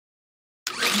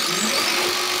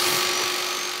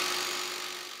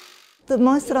The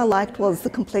most that I liked was the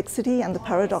complexity and the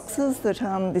paradoxes that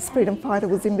this freedom fighter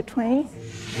was in between.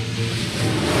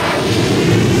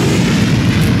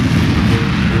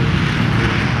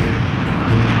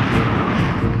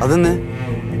 Adın ne?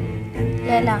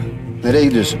 Leyla. Nereye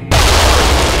gidiyorsun?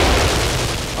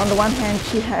 On the one hand,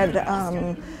 she had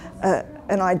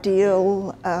an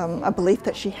ideal, a belief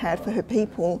that she had for her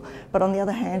people, but on the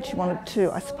other hand, she wanted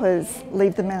to, I suppose,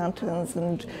 leave the mountains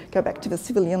and go back to the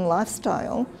civilian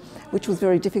lifestyle, which was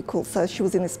very difficult. So she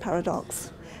was in this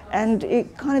paradox. And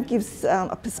it kind of gives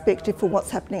a perspective for what's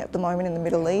happening at the moment in the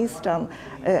Middle East, and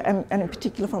in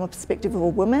particular from a perspective of a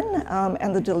woman,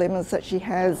 and the dilemmas that she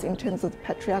has in terms of the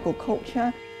patriarchal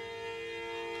culture.